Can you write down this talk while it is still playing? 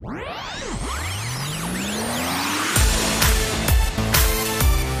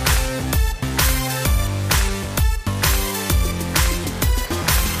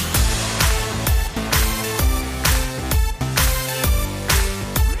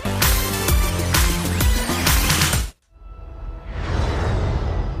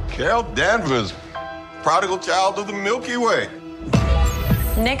Carol Danvers, prodigal child of the Milky Way.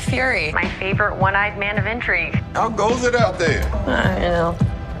 Nick Fury, my favorite one-eyed man of intrigue. How goes it out there?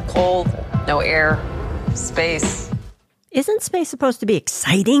 Cold, no air, space. Isn't space supposed to be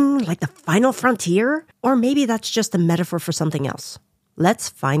exciting, like the final frontier? Or maybe that's just a metaphor for something else. Let's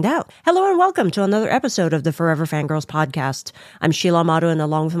find out. Hello and welcome to another episode of the Forever Fangirls podcast. I'm Sheila Amato, and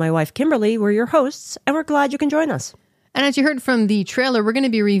along with my wife Kimberly, we're your hosts, and we're glad you can join us. And as you heard from the trailer, we're going to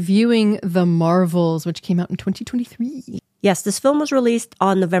be reviewing The Marvels, which came out in 2023. Yes, this film was released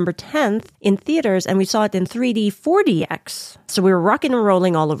on November 10th in theaters, and we saw it in 3D 4DX. So we were rocking and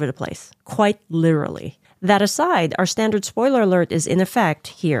rolling all over the place, quite literally. That aside, our standard spoiler alert is in effect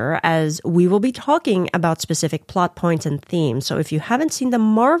here, as we will be talking about specific plot points and themes. So if you haven't seen The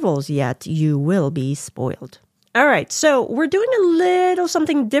Marvels yet, you will be spoiled. All right, so we're doing a little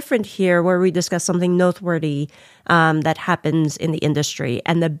something different here where we discuss something noteworthy that happens in the industry.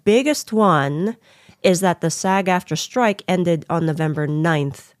 And the biggest one is that the SAG-AFTRA strike ended on November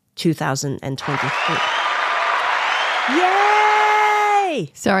 9th, 2023.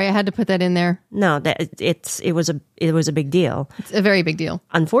 Yay! Sorry, I had to put that in there. No, it was a big deal. It's a very big deal.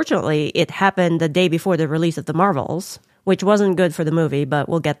 Unfortunately, it happened the day before the release of The Marvels, which wasn't good for the movie, but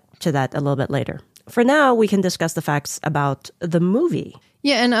we'll get to that a little bit later. For now, we can discuss the facts about the movie.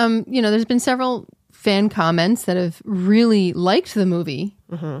 Yeah, and there's been several fan comments that have really liked the movie.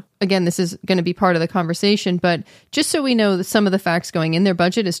 Mm-hmm. Again, this is going to be part of the conversation, but just so we know some of the facts going in, their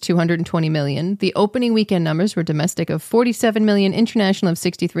budget is $220 million. The opening weekend numbers were domestic of $47 million, international of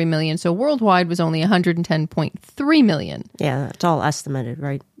 $63 million, so worldwide was only $110.3 million. Yeah, it's all estimated,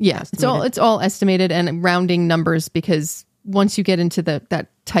 right? Yeah, it's all estimated and rounding numbers, because once you get into that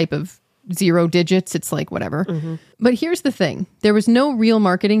type of zero digits, it's like whatever. Mm-hmm. But here's the thing. There was no real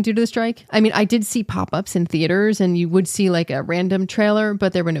marketing due to the strike. I mean, I did see pop-ups in theaters, and you would see like a random trailer,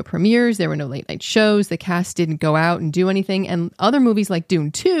 but there were no premieres, there were no late night shows, the cast didn't go out and do anything, and other movies like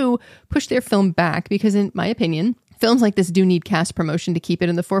Dune 2 pushed their film back because, in my opinion, films like this do need cast promotion to keep it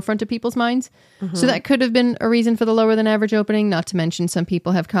in the forefront of people's minds. Mm-hmm. So that could have been a reason for the lower than average opening, not to mention some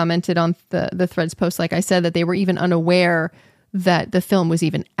people have commented on the Threads post, like I said, that they were even unaware that the film was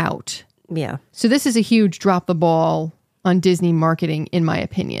even out. Yeah. So this is a huge drop the ball on Disney marketing, in my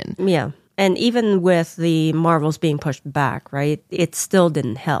opinion. Yeah. And even with the Marvels being pushed back, right, it still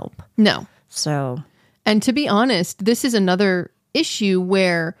didn't help. No. So. And to be honest, this is another issue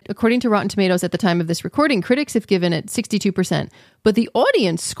where, according to Rotten Tomatoes at the time of this recording, critics have given it 62%, but the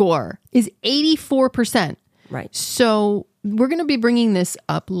audience score is 84%. Right. So we're going to be bringing this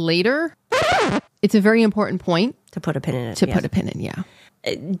up later. It's a very important point. To put a pin in it. Put a pin in, yeah.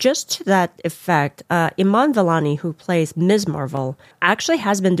 Just to that effect, Iman Vellani, who plays Ms. Marvel, actually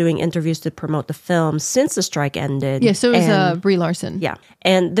has been doing interviews to promote the film since the strike ended. Yeah, so is Brie Larson. Yeah.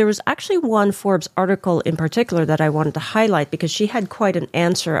 And there was actually one Forbes article in particular that I wanted to highlight because she had quite an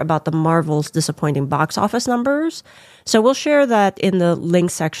answer about the Marvel's disappointing box office numbers. So we'll share that in the link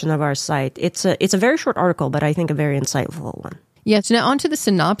section of our site. It's a very short article, but I think a very insightful one. Yeah, so now on to the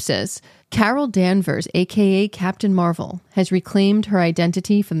synopsis. Carol Danvers, a.k.a. Captain Marvel, has reclaimed her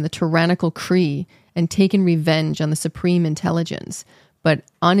identity from the tyrannical Kree and taken revenge on the Supreme Intelligence. But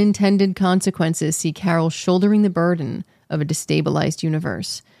unintended consequences see Carol shouldering the burden of a destabilized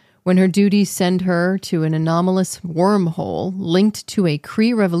universe. When her duties send her to an anomalous wormhole linked to a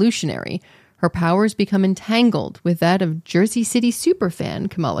Kree revolutionary, her powers become entangled with that of Jersey City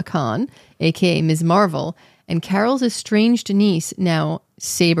superfan Kamala Khan, a.k.a. Ms. Marvel, and Carol's estranged niece, now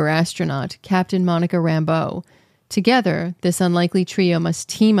Saber astronaut, Captain Monica Rambeau. Together, this unlikely trio must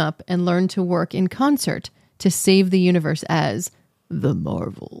team up and learn to work in concert to save the universe as the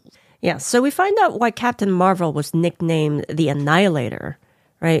Marvels. Yeah, so we find out why Captain Marvel was nicknamed the Annihilator,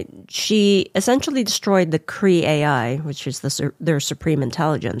 right? She essentially destroyed the Kree AI, which is their supreme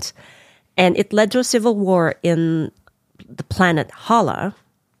intelligence, and it led to a civil war in the planet Hala,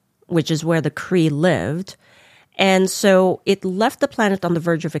 which is where the Kree lived. And so it left the planet on the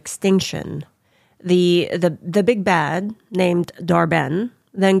verge of extinction. The big bad, named Dar-Benn,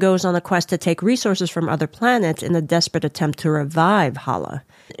 then goes on a quest to take resources from other planets in a desperate attempt to revive Hala.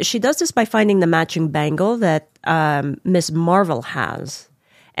 She does this by finding the matching bangle that Ms. Marvel has.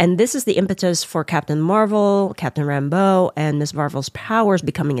 And this is the impetus for Captain Marvel, Captain Rambeau, and Ms. Marvel's powers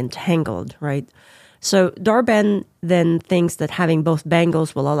becoming entangled, right? So Dar-Benn then thinks that having both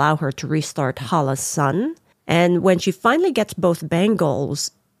bangles will allow her to restart Hala's sun. And when she finally gets both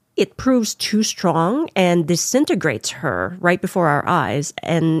bangles, it proves too strong and disintegrates her right before our eyes,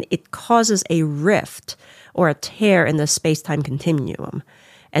 and it causes a rift or a tear in the space-time continuum.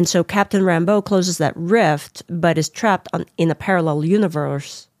 And so Captain Rambeau closes that rift, but is trapped in a parallel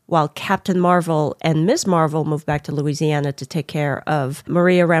universe while Captain Marvel and Ms. Marvel move back to Louisiana to take care of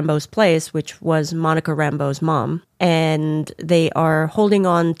Maria Rambeau's place, which was Monica Rambeau's mom. And they are holding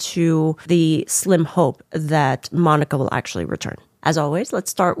on to the slim hope that Monica will actually return. As always, let's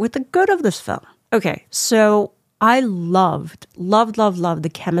start with the good of this film. Okay, so I loved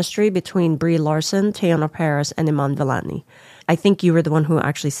the chemistry between Brie Larson, Teyonah Parris, and Iman Vellani. I think you were the one who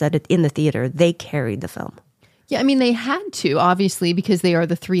actually said it in the theater. They carried the film. Yeah, I mean, they had to, obviously, because they are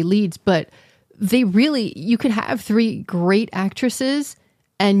the three leads, but they really, you could have three great actresses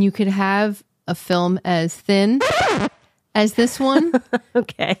and you could have a film as thin as this one.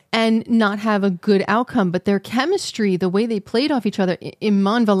 Okay. And not have a good outcome. But their chemistry, the way they played off each other,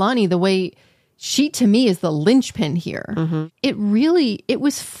 Iman Vellani, the way she, to me, is the linchpin here. Mm-hmm. It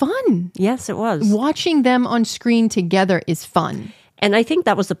was fun. Yes, it was. Watching them on screen together is fun. And I think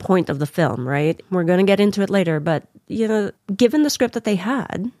that was the point of the film, right? We're going to get into it later, but, given the script that they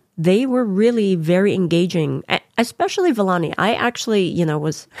had, they were really very engaging, especially Vellani. I actually,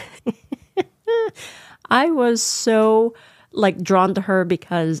 was... I was so drawn to her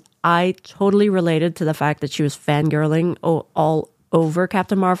because I totally related to the fact that she was fangirling all over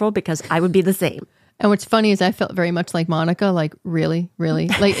Captain Marvel, because I would be the same. And what's funny is I felt very much like Monica, really,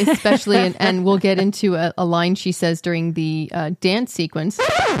 especially, and we'll get into a line she says during the dance sequence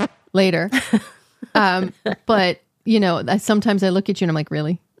later. But, sometimes I look at you and I'm like,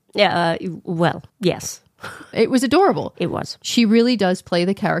 really? Yeah, well, yes. It was adorable. It was. She really does play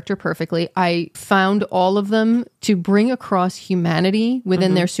the character perfectly. I found all of them to bring across humanity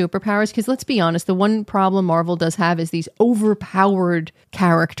within their superpowers. Because let's be honest, the one problem Marvel does have is these overpowered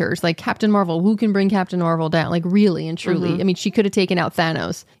characters. Like Captain Marvel, who can bring Captain Marvel down? Really and truly. I mean, she could have taken out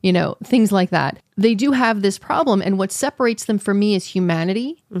Thanos, things like that. They do have this problem. And what separates them for me is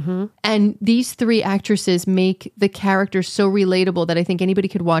humanity. And these three actresses make the characters so relatable that I think anybody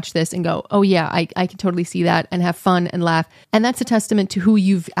could watch this and go, oh yeah, I can totally see that and have fun and laugh. And that's a testament to who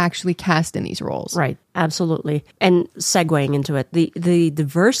you've actually cast in these roles. Right. Absolutely. And segueing into it, the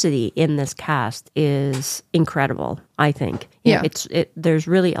diversity in this cast is incredible, I think. There's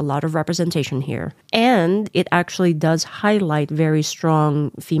really a lot of representation here. And it actually does highlight very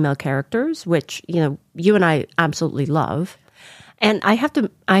strong female characters, which, you and I absolutely love. And I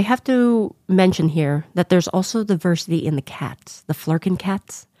have to mention here that there's also diversity in the cats, the Flerken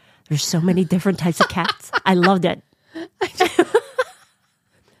cats. There's so many different types of cats. I loved it.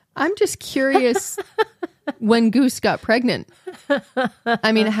 I'm just curious when Goose got pregnant.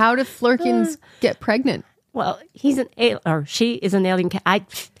 I mean, how do Flerkens get pregnant? Well, he's an alien, or she is an alien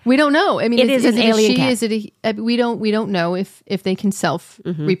cat. We don't know. I mean, it is an alien cat. Is it we don't know if they can self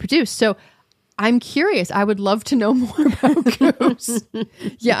reproduce. So I'm curious. I would love to know more about Goose.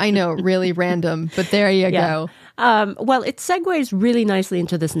 Yeah, I know, really random, but there you go. Well, it segues really nicely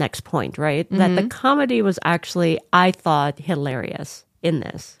into this next point, right? That the comedy was actually, I thought, hilarious in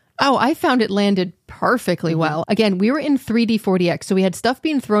this. Oh, I found it landed perfectly well. Again, we were in 3D 40X, so we had stuff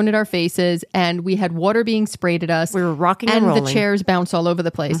being thrown at our faces and we had water being sprayed at us. We were rocking and rolling. And the chairs bounce all over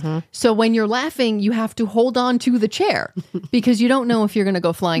the place. So when you're laughing, you have to hold on to the chair because you don't know if you're going to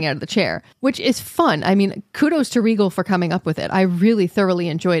go flying out of the chair, which is fun. I mean, kudos to Regal for coming up with it. I really thoroughly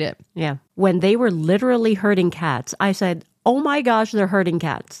enjoyed it. Yeah. When they were literally herding cats, I said, oh my gosh, they're herding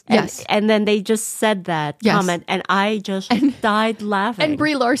cats. Yes. And then they just said that comment and I just died laughing. And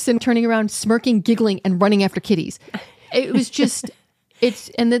Brie Larson turning around, smirking, giggling, and running after kitties. It was just,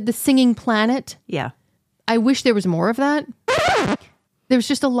 and the singing planet. Yeah. I wish there was more of that. There's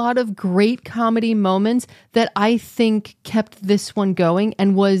just a lot of great comedy moments that I think kept this one going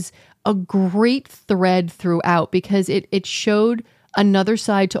and was a great thread throughout because it showed another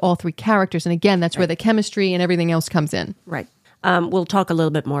side to all three characters. And again, that's where the chemistry and everything else comes in. Right. We'll talk a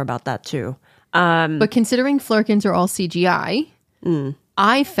little bit more about that too. But considering Flerkens are all CGI,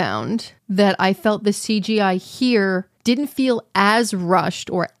 I found that I felt the CGI here didn't feel as rushed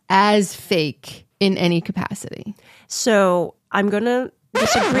or as fake in any capacity. So I'm going to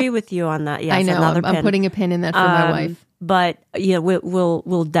disagree with you on that. Yes, I know. I'm putting a pin in that for my wife. But yeah,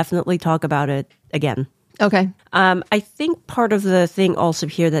 we'll definitely talk about it again. Okay. I think part of the thing also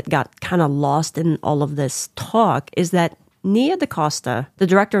here that got kind of lost in all of this talk is that Nia DaCosta, the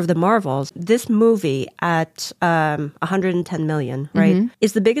director of the Marvels, this movie at 110 million, right,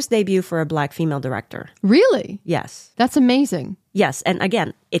 is the biggest debut for a Black female director. Really? Yes. That's amazing. Yes. And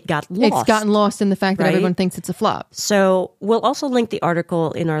again, it got lost. It's gotten lost in the fact that everyone thinks it's a flop. So we'll also link the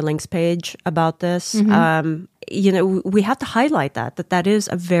article in our links page about this. We have to highlight that is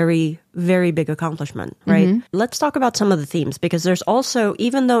a very, very big accomplishment, right? Let's talk about some of the themes because there's also,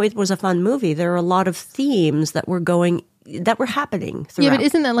 even though it was a fun movie, there are a lot of themes that were going that were happening throughout. Yeah, but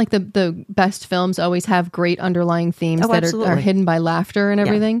isn't that like the best films always have great underlying themes that are hidden by laughter and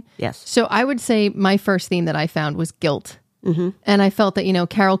everything? Yeah. Yes. So I would say my first theme that I found was guilt. And I felt that,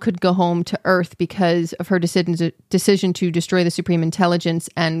 Carol could go home to Earth because of her decision to destroy the Supreme Intelligence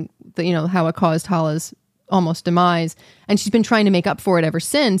and, how it caused Hala's almost demise. And she's been trying to make up for it ever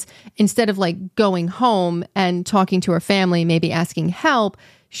since. Instead of like going home and talking to her family, maybe asking help,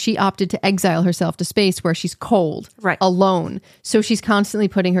 she opted to exile herself to space where she's cold, alone. So she's constantly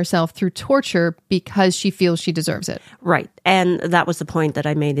putting herself through torture because she feels she deserves it. Right. And that was the point that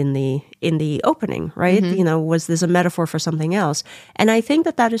I made in the opening, right? Was this a metaphor for something else? And I think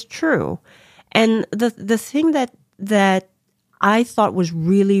that is true. And the thing that I thought was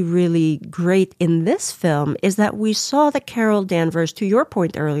really, really great in this film is that we saw that Carol Danvers, to your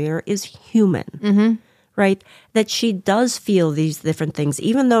point earlier, is human. Right? That she does feel these different things.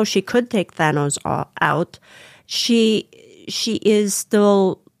 Even though she could take Thanos out, she is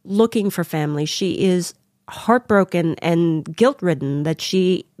still looking for family. She is heartbroken and guilt-ridden that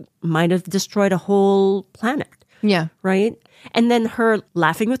she might have destroyed a whole planet. Yeah. Right? And then her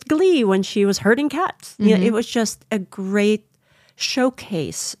laughing with glee when she was hurting cats. It was just a great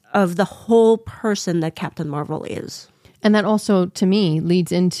showcase of the whole person that Captain Marvel is. And that also, to me,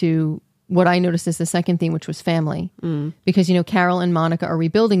 leads into what I noticed as the second theme, which was family. Because, Carol and Monica are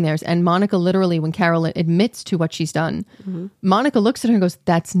rebuilding theirs. And Monica literally, when Carol admits to what she's done, Monica looks at her and goes,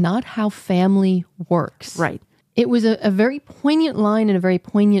 that's not how family works. Right. It was a very poignant line and a very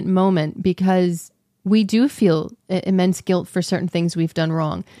poignant moment because we do feel immense guilt for certain things we've done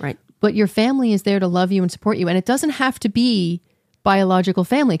wrong. Right. But your family is there to love you and support you. And it doesn't have to be biological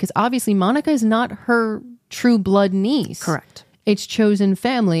family because obviously Monica is not her true blood niece. Correct. It's chosen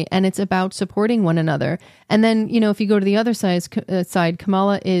family, and it's about supporting one another. And then, if you go to the other side,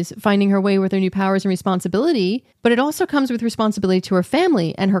 Kamala is finding her way with her new powers and responsibility, but it also comes with responsibility to her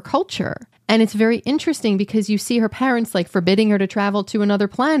family and her culture. And it's very interesting because you see her parents like forbidding her to travel to another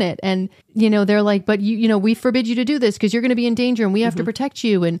planet. And, they're like, but we forbid you to do this because you're going to be in danger and we have to protect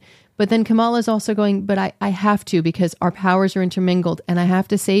you. But then Kamala's also going, but I have to because our powers are intermingled and I have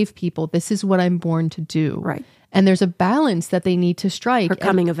to save people. This is what I'm born to do. Right. And there's a balance that they need to strike. Her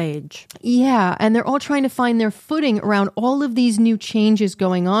coming of age. Yeah. And they're all trying to find their footing around all of these new changes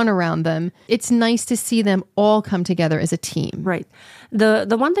going on around them. It's nice to see them all come together as a team. Right. The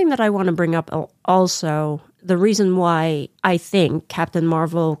one thing that I want to bring up also, the reason why I think Captain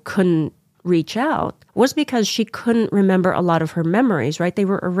Marvel couldn't reach out was because she couldn't remember a lot of her memories, right? They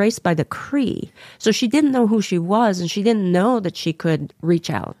were erased by the Kree. So she didn't know who she was and she didn't know that she could reach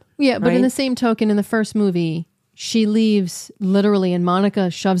out. Yeah, but in the same token, in the first movie, she leaves literally and Monica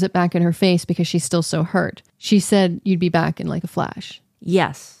shoves it back in her face because she's still so hurt. She said, you'd be back in like a flash.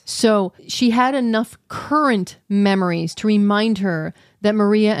 Yes. So she had enough current memories to remind her that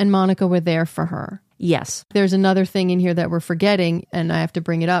Maria and Monica were there for her. Yes. There's another thing in here that we're forgetting, and I have to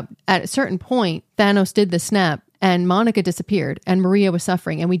bring it up. At a certain point, Thanos did the snap, and Monica disappeared, and Maria was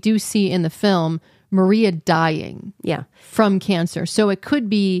suffering. And we do see in the film Maria dying from cancer. So it could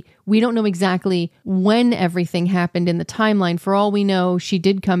be, we don't know exactly when everything happened in the timeline. For all we know, she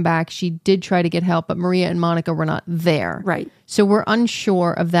did come back. She did try to get help, but Maria and Monica were not there. Right. So we're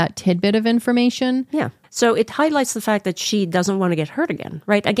unsure of that tidbit of information. Yeah. So it highlights the fact that she doesn't want to get hurt again,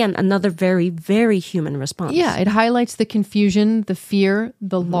 right? Again, another very, very human response. Yeah, it highlights the confusion, the fear,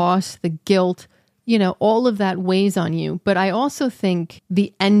 the loss, the guilt. All of that weighs on you. But I also think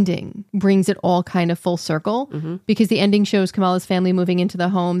the ending brings it all kind of full circle because the ending shows Kamala's family moving into the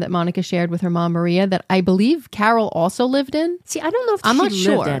home that Monica shared with her mom, Maria, that I believe Carol also lived in. See, I don't know if I'm she not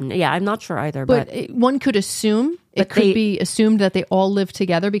sure. lived in. Yeah, I'm not sure either. But one could assume, it could be assumed that they all lived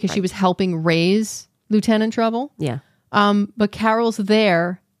together because she was helping raise Lieutenant Trouble. Yeah. But Carol's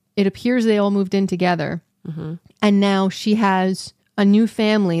there. It appears they all moved in together. And now she has a new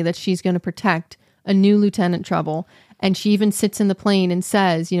family that she's going to protect, a new Lieutenant Trouble. And she even sits in the plane and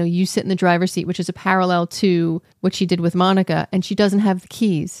says, you sit in the driver's seat, which is a parallel to what she did with Monica. And she doesn't have the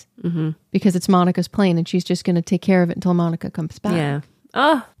keys because it's Monica's plane and she's just going to take care of it until Monica comes back.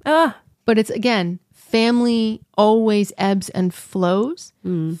 Yeah. But it's, again, family always ebbs and flows.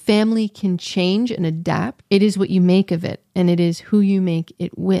 Family can change and adapt. It is what you make of it. And it is who you make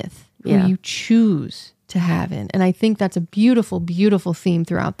it with, who you choose to have in. And I think that's a beautiful, beautiful theme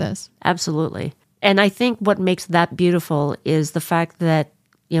throughout this. Absolutely. And I think what makes that beautiful is the fact that,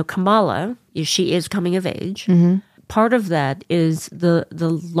 Kamala, she is coming of age. Part of that is the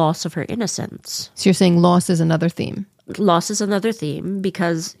loss of her innocence. So you're saying loss is another theme? Loss is another theme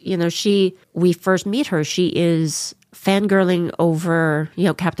because, we first meet her. She is fangirling over,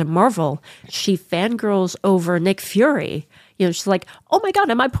 Captain Marvel. She fangirls over Nick Fury. She's like, oh my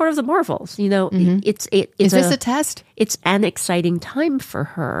God, am I part of the Marvels? It's Is this a test? It's an exciting time for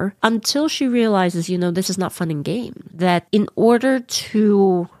her until she realizes, this is not fun and game. That in order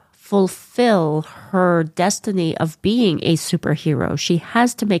to fulfill her destiny of being a superhero, she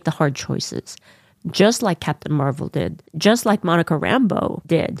has to make the hard choices. Just like Captain Marvel did, just like Monica Rambeau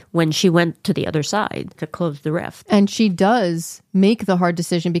did when she went to the other side to close the rift. And she does make the hard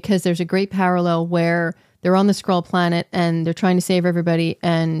decision because there's a great parallel where they're on the Skrull planet and they're trying to save everybody,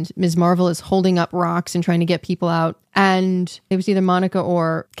 and Ms. Marvel is holding up rocks and trying to get people out. And it was either Monica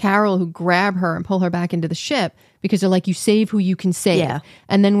or Carol who grab her and pull her back into the ship because they're like, you save who you can save. Yeah.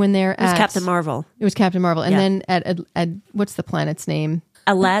 And then when they're It was Captain Marvel. It was Captain Marvel. And Yeah. then at what's the planet's name?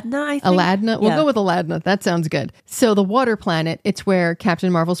 Aladna, I think. Aladna? We'll go with Aladna. That sounds good. So the water planet, it's where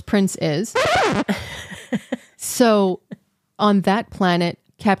Captain Marvel's prince is. So on that planet,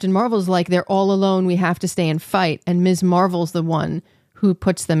 Captain Marvel's like, they're all alone. We have to stay and fight. And Ms. Marvel's the one who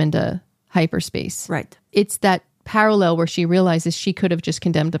puts them into hyperspace. Right. It's that parallel where she realizes she could have just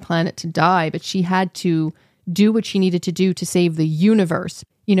condemned the planet to die, but she had to do what she needed to do to save the universe.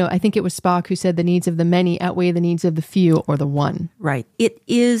 I think it was Spock who said the needs of the many outweigh the needs of the few or the one. Right. It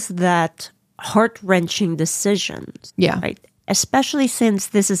is that heart-wrenching decision. Yeah. Right. Especially since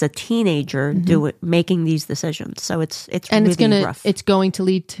this is a teenager making these decisions. So it's And really rough. it's going to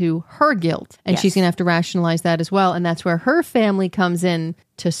lead to her guilt. And she's Yes. going to have to rationalize that as well. And that's where her family comes in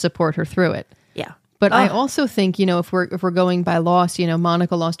to support her through it. Yeah. But I also think, if we're going by loss,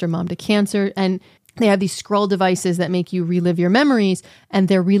 Monica lost her mom to cancer, and they have these Skrull devices that make you relive your memories, and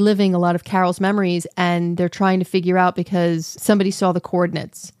they're reliving a lot of Carol's memories, and they're trying to figure out because somebody saw the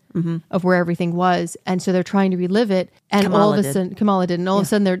coordinates of where everything was, and so they're trying to relive it, and all of a sudden, Kamala did, and all of a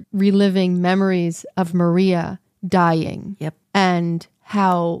sudden they're reliving memories of Maria dying. Yep. And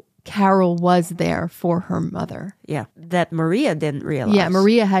how Carol was there for her mother. Yeah. That Maria didn't realize. Yeah,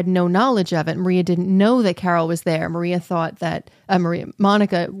 Maria had no knowledge of it. Maria didn't know that Carol was there. Maria thought that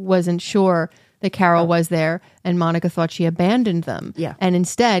Monica wasn't sure that Carol was there, and Monica thought she abandoned them. Yeah. And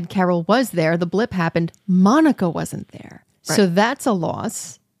instead, Carol was there. The blip happened. Monica wasn't there. Right. So that's a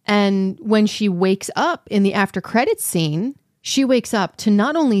loss. And when she wakes up in the after credits scene, she wakes up to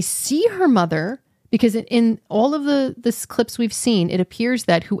not only see her mother, because in all of the clips we've seen, it appears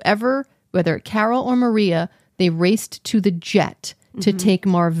that whoever, whether Carol or Maria, they raced to the jet to take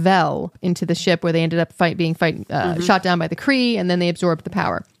Marvel into the ship where they ended up being shot down by the Kree, and then they absorbed the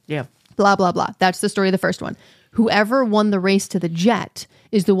power. Yeah. Blah, blah, blah. That's the story of the first one. Whoever won the race to the jet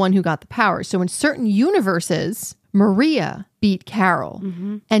is the one who got the power. So in certain universes, Maria beat Carol.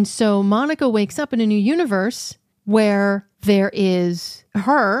 And so Monica wakes up in a new universe where there is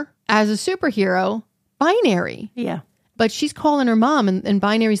her as a superhero, Binary. Yeah. But she's calling her mom, and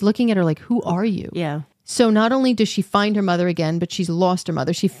Binary's looking at her like, who are you? Yeah. So not only does she find her mother again, but she's lost her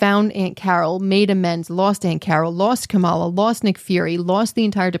mother. She found Aunt Carol, made amends, lost Aunt Carol, lost Kamala, lost Nick Fury, lost the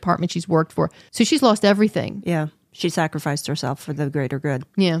entire department she's worked for. So she's lost everything. Yeah. She sacrificed herself for the greater good.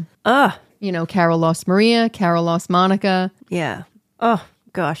 Yeah. Ugh. Carol lost Maria, Carol lost Monica. Yeah. Oh,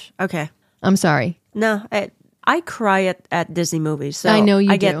 gosh. Okay. I'm sorry. No, I cry at Disney movies. So I know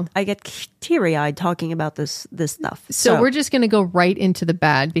you do. do. I get teary-eyed talking about this stuff. So we're just going to go right into the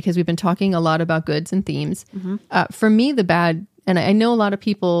bad because we've been talking a lot about goods and themes. For me, the bad, and I know a lot of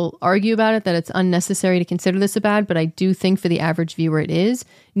people argue about it, that it's unnecessary to consider this a bad, but I do think for the average viewer it is.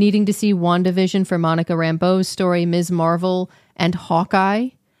 Needing to see WandaVision for Monica Rambeau's story, Ms. Marvel, and Hawkeye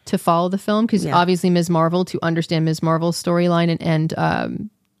to follow the film, because obviously Ms. Marvel, to understand Ms. Marvel's storyline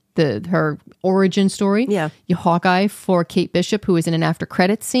and her origin story. Yeah. Hawkeye for Kate Bishop, who is in an after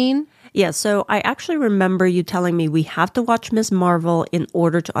credits scene. Yeah, so I actually remember you telling me we have to watch Ms. Marvel in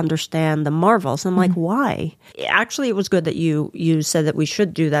order to understand the Marvels. I'm like, why? Actually, it was good that you said that we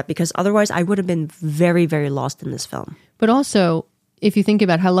should do that, because otherwise I would have been very, very lost in this film. But also, if you think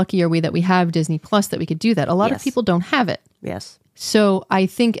about how lucky are we that we have Disney Plus that we could do that, a lot of Yes. people don't have it. Yes. So I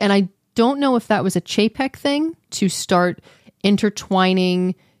think, and I don't know if that was a Chapek thing to start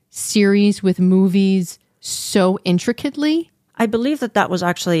intertwining series with movies so intricately. I believe that was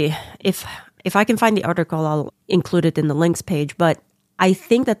actually, if I can find the article, I'll include it in the links page, but I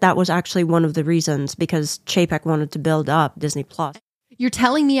think that was actually one of the reasons, because Chapek wanted to build up Disney Plus. You're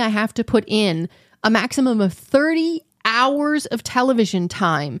telling me I have to put in a maximum of 30 hours of television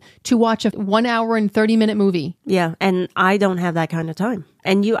time to watch a 1 hour and 30-minute movie. Yeah, and I don't have that kind of time.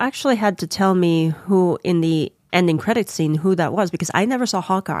 And you actually had to tell me who in the ending credit scene who that was because I never saw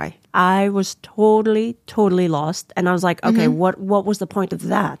Hawkeye. I was totally lost. And I was like, okay, what was the point of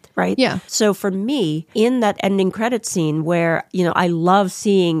that? Right? Yeah. So for me, in that ending credit scene where, I love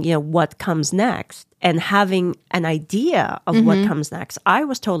seeing, what comes next and having an idea of what comes next, I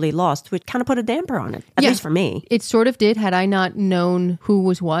was totally lost, which kind of put a damper on it, at least for me. It sort of did had I not known who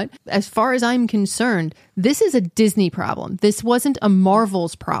was what. As far as I'm concerned, this is a Disney problem. This wasn't a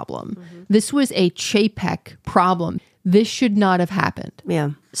Marvel's problem. This was a Chapek problem. This should not have happened.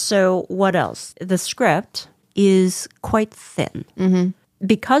 Yeah. So what else? The script is quite thin.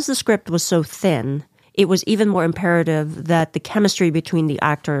 Because the script was so thin, it was even more imperative that the chemistry between the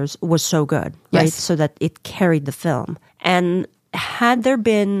actors was so good, right? Yes. So that it carried the film. And had there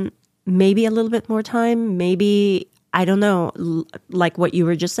been maybe a little bit more time, maybe, I don't know, like what you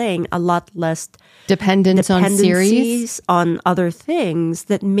were just saying, a lot less Dependencies on series. on other things,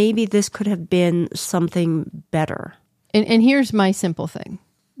 that maybe this could have been something better. And here's my simple thing.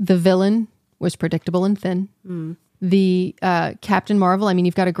 The villain was predictable and thin. The Captain Marvel, I mean,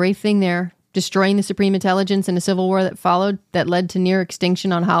 you've got a great thing there. Destroying the Supreme Intelligence in a civil war that followed that led to near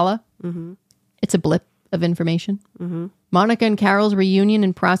extinction on Hala. It's a blip of information. Monica and Carol's reunion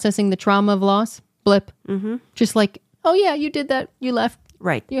and processing the trauma of loss. Blip. Just like, oh yeah, you did that. You left.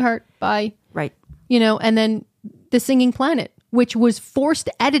 Right. You hurt. Bye. Right. And then The Singing Planet, which was forced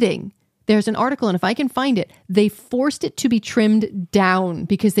editing. There's an article, and if I can find it, they forced it to be trimmed down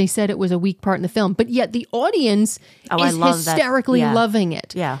because they said it was a weak part in the film. But yet the audience is hysterically loving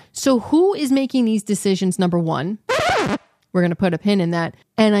it. Yeah. So who is making these decisions, number one? We're going to put a pin in that.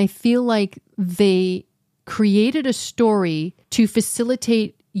 And I feel like they created a story to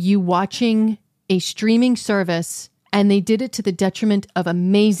facilitate you watching a streaming service, and they did it to the detriment of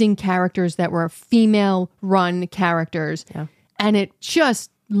amazing characters that were female-run characters. Yeah. And it just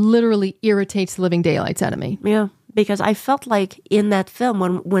literally irritates the living daylights out of me. Yeah, because I felt like in that film,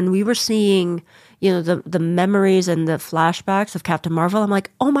 when we were seeing, the memories and the flashbacks of Captain Marvel, I'm like,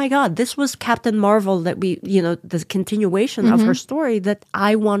 oh my God, this was Captain Marvel that we, the continuation of her story that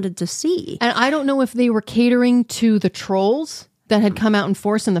I wanted to see. And I don't know if they were catering to the trolls that had come out in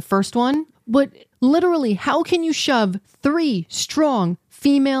force in the first one, but literally, how can you shove 3 strong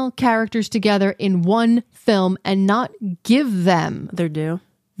female characters together in one film and not give them They're due.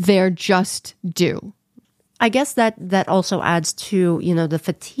 Their just due? I guess that also adds to, the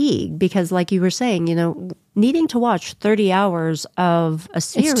fatigue, because like you were saying, needing to watch 30 hours of a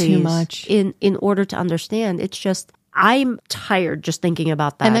series It's too much. in order to understand, it's just, I'm tired just thinking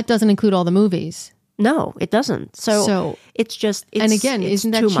about that. And that doesn't include all the movies. No, it doesn't. So it's just, and again,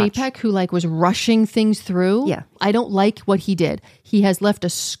 isn't that Chapek who was rushing things through? Yeah. I don't like what he did. He has left a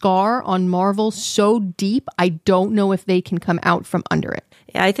scar on Marvel so deep, I don't know if they can come out from under it.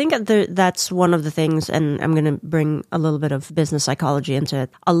 Yeah, I think that's one of the things, and I'm going to bring a little bit of business psychology into it.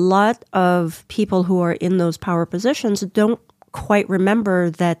 A lot of people who are in those power positions don't quite remember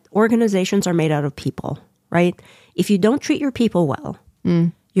that organizations are made out of people, right? If you don't treat your people well,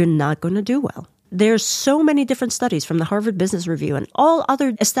 you're not going to do well. There's so many different studies from the Harvard Business Review and all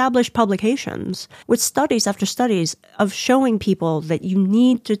other established publications with studies after studies of showing people that you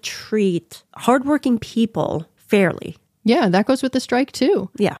need to treat hardworking people fairly. Yeah, that goes with the strike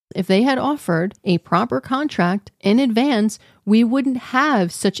too. Yeah. If they had offered a proper contract in advance, we wouldn't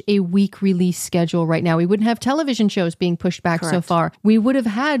have such a weak release schedule right now. We wouldn't have television shows being pushed back so far. We would have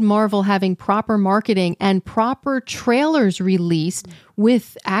had Marvel having proper marketing and proper trailers released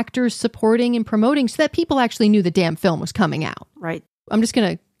with actors supporting and promoting so that people actually knew the damn film was coming out. Right. I'm just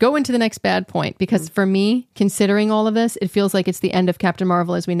going to go into the next bad point because for me, considering all of this, it feels like it's the end of Captain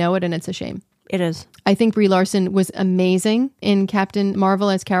Marvel as we know it, and it's a shame. It is. I think Brie Larson was amazing in Captain Marvel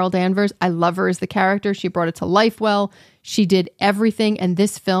as Carol Danvers. I love her as the character. She brought it to life well. She did everything. And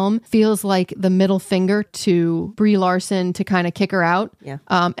this film feels like the middle finger to Brie Larson to kind of kick her out. Yeah.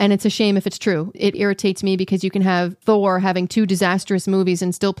 And it's a shame if it's true. It irritates me because you can have Thor having 2 disastrous movies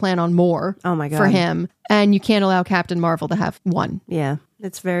and still plan on more for him. And you can't allow Captain Marvel to have 1. Yeah.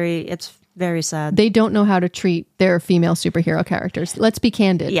 It's very sad. They don't know how to treat their female superhero characters. Let's be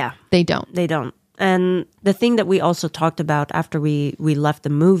candid. Yeah. They don't. They don't. And the thing that we also talked about after we left the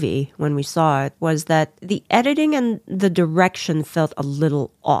movie when we saw it was that the editing and the direction felt a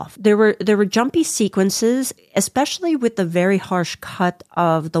little off. There were jumpy sequences, especially with the very harsh cut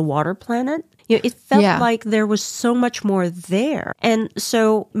of the water planet. It felt like there was so much more there. And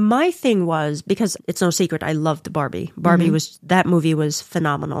so my thing was, because it's no secret, I loved Barbie. That movie was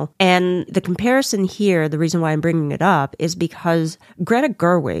phenomenal. And the comparison here, the reason why I'm bringing it up is because Greta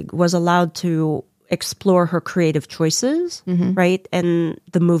Gerwig was allowed to explore her creative choices, right? And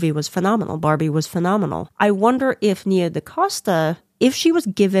the movie was phenomenal. Barbie was phenomenal. I wonder if Nia DaCosta, if she was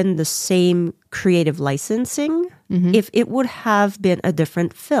given the same creative licensing, if it would have been a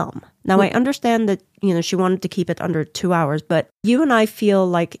different film. Now, I understand that, she wanted to keep it under 2 hours, but you and I feel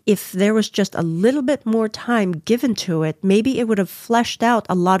like if there was just a little bit more time given to it, maybe it would have fleshed out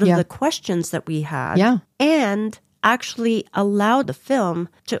a lot of the questions that we had. Yeah. And actually allow the film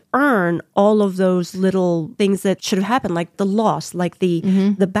to earn all of those little things that should have happened, like the loss, like the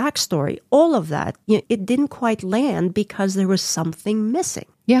backstory, all of that. It didn't quite land because there was something missing.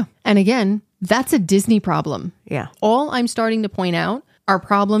 Yeah. And again, that's a Disney problem. Yeah. All I'm starting to point out are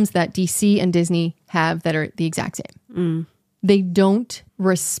problems that DC and Disney have that are the exact same. They don't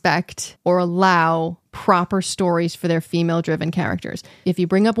respect or allow proper stories for their female-driven characters. If you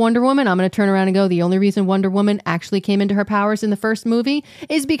bring up Wonder Woman, I'm going to turn around and go, the only reason Wonder Woman actually came into her powers in the first movie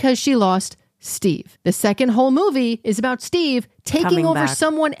is because she lost Steve. The second whole movie is about Steve taking Coming over back.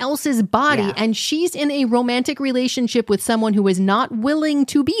 someone else's body, and she's in a romantic relationship with someone who is not willing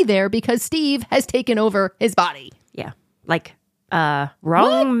to be there because Steve has taken over his body. Yeah. Like,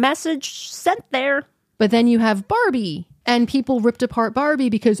 wrong message sent there. But then you have Barbie, and people ripped apart Barbie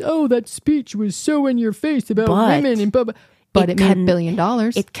because, that speech was so in your face about women and blah, blah. But it made $1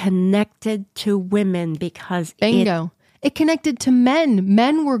 billion. It connected to women because Bingo. It connected to men.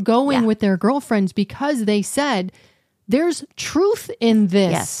 Men were going with their girlfriends because they said, there's truth in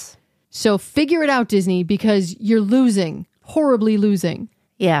this. Yes. So figure it out, Disney, because you're losing, horribly losing.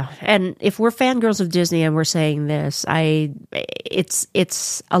 Yeah, and if we're fangirls of Disney and we're saying this,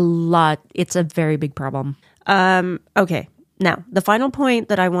 it's a lot. It's a very big problem. Okay, now the final point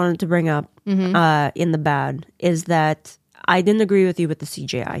that I wanted to bring up in the bad is that I didn't agree with you with the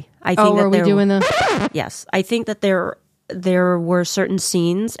CGI. I think are we doing the? Yes, I think that there were certain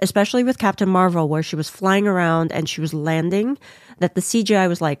scenes, especially with Captain Marvel, where she was flying around and she was landing, that the CGI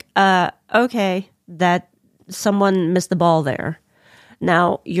was like, okay, that someone missed the ball there.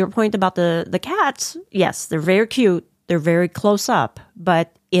 Now, your point about the cats, yes, they're very cute. They're very close up.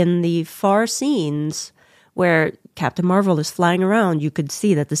 But in the far scenes where Captain Marvel is flying around, you could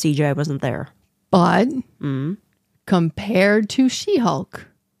see that the CGI wasn't there. But compared to She-Hulk,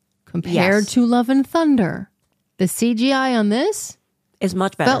 compared to Love and Thunder, the CGI on this is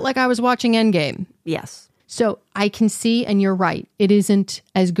much better. Felt like I was watching Endgame. Yes. So I can see, and you're right, it isn't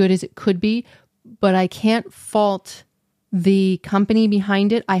as good as it could be, but I can't fault the company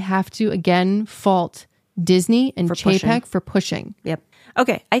behind it. I have to, again, fault Disney and Chapek for pushing. Yep.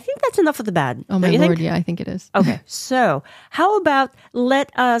 Okay, I think that's enough of the bad. Oh, my Lord, yeah, I think it is. Okay, so how about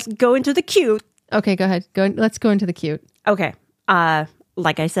let us go into the cute? Okay, go ahead. Let's go into the cute. Okay.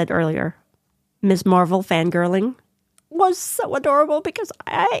 Like I said earlier, Ms. Marvel fangirling was so adorable because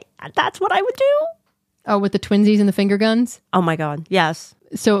that's what I would do. Oh, with the twinsies and the finger guns? Oh my God, yes.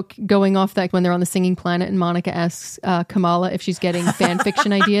 So going off that, when they're on the singing planet and Monica asks Kamala if she's getting fan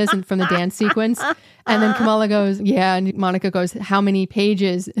fiction ideas from the dance sequence. And then Kamala goes, yeah. And Monica goes, how many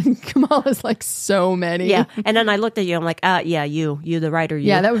pages? And Kamala's like, so many. Yeah. And then I looked at you. I'm like, yeah, you the writer. You.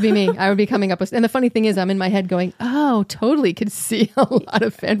 Yeah, that would be me. I would be coming up with, and the funny thing is I'm in my head going, oh, totally could see a lot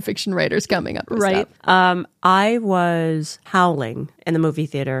of fan fiction writers coming up with right. stuff. I was howling in the movie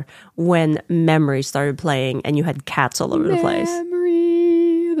theater when Memory started playing and you had cats all over the place.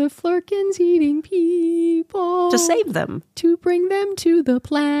 The Flerkens eating people. To save them. To bring them to the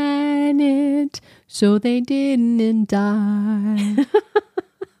planet so they didn't die.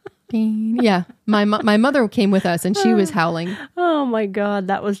 Yeah, my mother came with us and she was howling. Oh my God,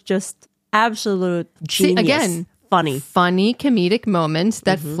 that was just absolute genius. See, again, funny comedic moments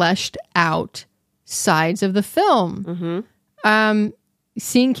that fleshed out sides of the film.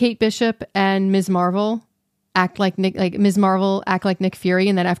 Seeing Kate Bishop and Ms. Marvel act like Ms. Marvel act like Nick Fury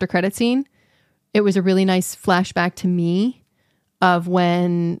in that after credit scene. It was a really nice flashback to me of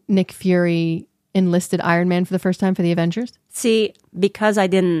when Nick Fury enlisted Iron Man for the first time for the Avengers. See, because I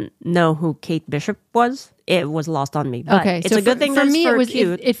didn't know who Kate Bishop was, it was lost on me. But it's so a good thing for me.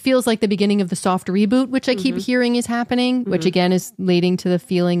 cute. It feels like the beginning of the soft reboot, which I keep hearing is happening, which again is leading to the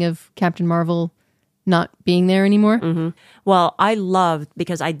feeling of Captain Marvel not being there anymore. Well, I loved,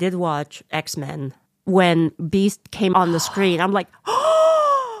 because I did watch X-Men, when Beast came on the screen. I'm like,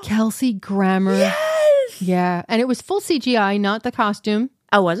 oh, Kelsey Grammer. Yes! Yeah. And it was full CGI, not the costume.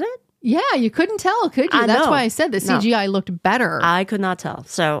 Oh, was it? Yeah, you couldn't tell, could you? That's why I said the CGI looked better. I could not tell.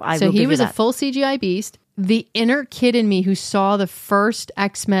 So he was a full CGI Beast. The inner kid in me who saw the first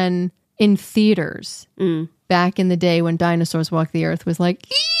X-Men in theaters back in the day when dinosaurs walked the earth was like,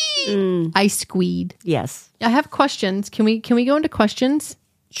 I squeed. Yes. I have questions. Can we go into questions?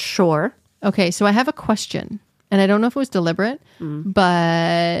 Sure. Okay, so I have a question, and I don't know if it was deliberate,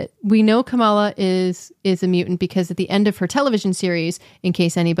 but we know Kamala is a mutant because at the end of her television series, in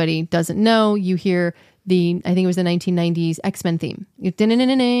case anybody doesn't know, you hear I think it was the 1990s X-Men theme. See,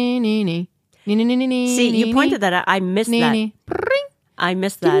 you pointed that out. I missed that. I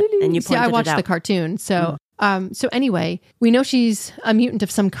missed that, and you pointed it out. I watched the cartoon, so so anyway, we know she's a mutant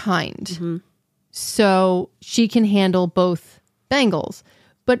of some kind, so she can handle both bangles.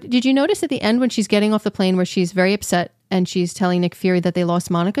 But did you notice at the end when she's getting off the plane where she's very upset and she's telling Nick Fury that they lost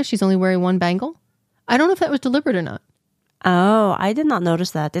Monica, she's only wearing one bangle? I don't know if that was deliberate or not. Oh, I did not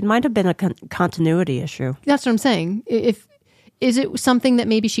notice that. It might have been a continuity issue. That's what I'm saying. Is it something that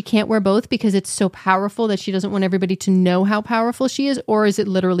maybe she can't wear both because it's so powerful that she doesn't want everybody to know how powerful she is? Or is it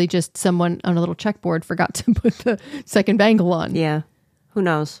literally just someone on a little checkboard forgot to put the second bangle on? Yeah, who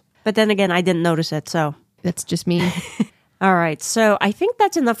knows? But then again, I didn't notice it, so. That's just me. All right, so I think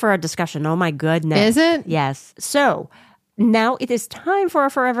that's enough for our discussion. Oh my goodness. Is it? Yes. So now it is time for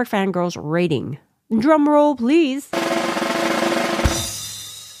our Forever Fangirls rating. Drum roll, please.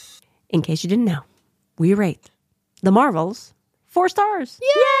 In case you didn't know, we rate The Marvels 4 stars.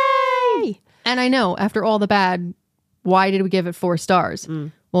 Yay! And I know, after all the bad, why did we give it 4 stars?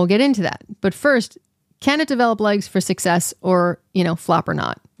 We'll get into that. But first, can it develop legs for success or, flop or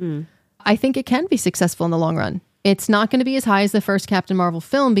not? I think it can be successful in the long run. It's not going to be as high as the first Captain Marvel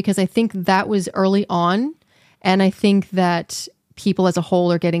film because I think that was early on. And I think that people as a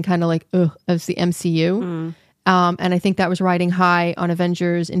whole are getting kind of like, ugh, as the MCU. And I think that was riding high on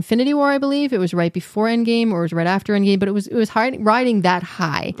Avengers Infinity War, I believe. It was right before Endgame or it was right after Endgame, but it was riding that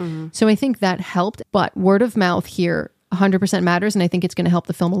high. So I think that helped. But word of mouth here 100% matters. And I think it's going to help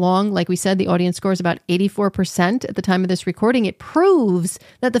the film along. Like we said, the audience score is about 84% at the time of this recording. It proves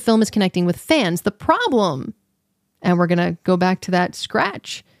that the film is connecting with fans. The problem, and we're going to go back to that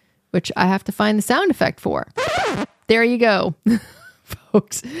scratch, which I have to find the sound effect for. There you go,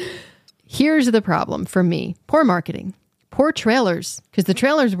 folks. Here's the problem for me. Poor marketing. Poor trailers. Because the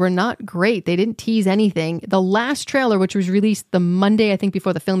trailers were not great. They didn't tease anything. The last trailer, which was released the Monday, I think,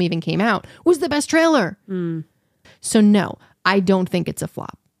 before the film even came out, was the best trailer. So no, I don't think it's a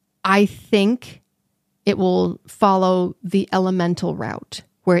flop. I think it will follow the Elemental route,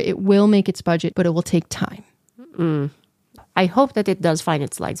 where it will make its budget, but it will take time. I hope that it does find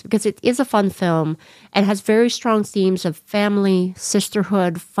its legs because it is a fun film and has very strong themes of family,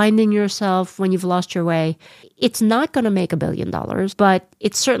 sisterhood, finding yourself when you've lost your way. It's not going to make $1 billion, but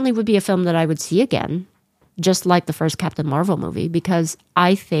it certainly would be a film that I would see again, just like the first Captain Marvel movie, because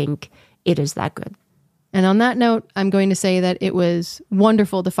I think it is that good. And on that note, I'm going to say that it was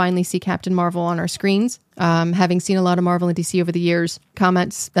wonderful to finally see Captain Marvel on our screens. Having seen a lot of Marvel and DC over the years,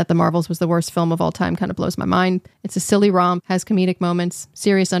 comments that The Marvels was the worst film of all time kind of blows my mind. It's a silly romp, has comedic moments,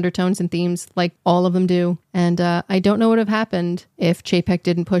 serious undertones and themes like all of them do. And I don't know what would have happened if Chapek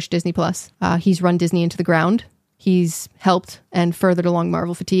didn't push Disney+. He's run Disney into the ground. He's helped and furthered along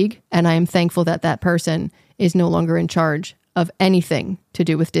Marvel fatigue. And I am thankful that that person is no longer in charge of anything to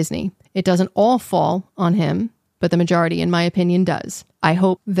do with Disney. It doesn't all fall on him, but the majority, in my opinion, does. I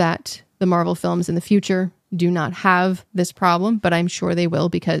hope that the Marvel films in the future do not have this problem, but I'm sure they will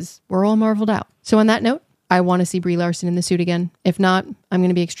because we're all marveled out. So on that note, I want to see Brie Larson in the suit again. If not, I'm going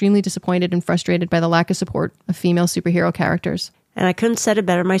to be extremely disappointed and frustrated by the lack of support of female superhero characters. And I couldn't said it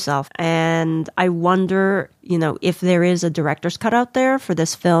better myself. And I wonder, if there is a director's cut out there for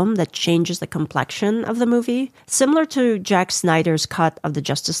this film that changes the complexion of the movie, similar to Zack Snyder's cut of the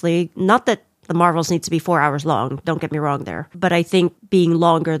Justice League. Not that the Marvels need to be 4 hours long, don't get me wrong there. But I think being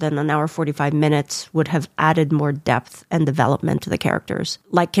longer than an hour 45 minutes would have added more depth and development to the characters.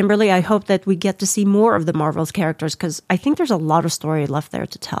 Like Kimberly, I hope that we get to see more of the Marvels characters because I think there's a lot of story left there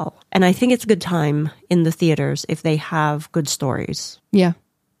to tell. And I think it's a good time in the theaters if they have good stories. Yeah.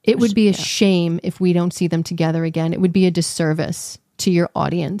 It would be a shame if we don't see them together again. It would be a disservice to your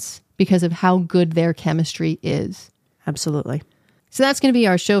audience because of how good their chemistry is. Absolutely. So that's going to be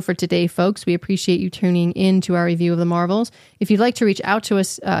our show for today, folks. We appreciate you tuning in to our review of The Marvels. If you'd like to reach out to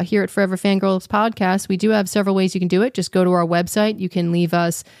us here at Forever Fangirls Podcast, we do have several ways you can do it. Just go to our website. You can leave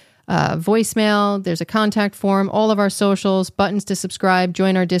us voicemail. There's a contact form, all of our socials, buttons to subscribe,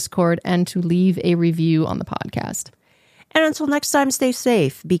 join our Discord, and to leave a review on the podcast. And until next time, stay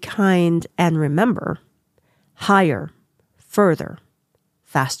safe, be kind, and remember, higher, further,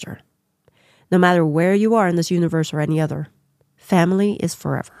 faster. No matter where you are in this universe or any other, family is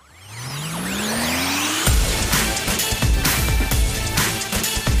forever.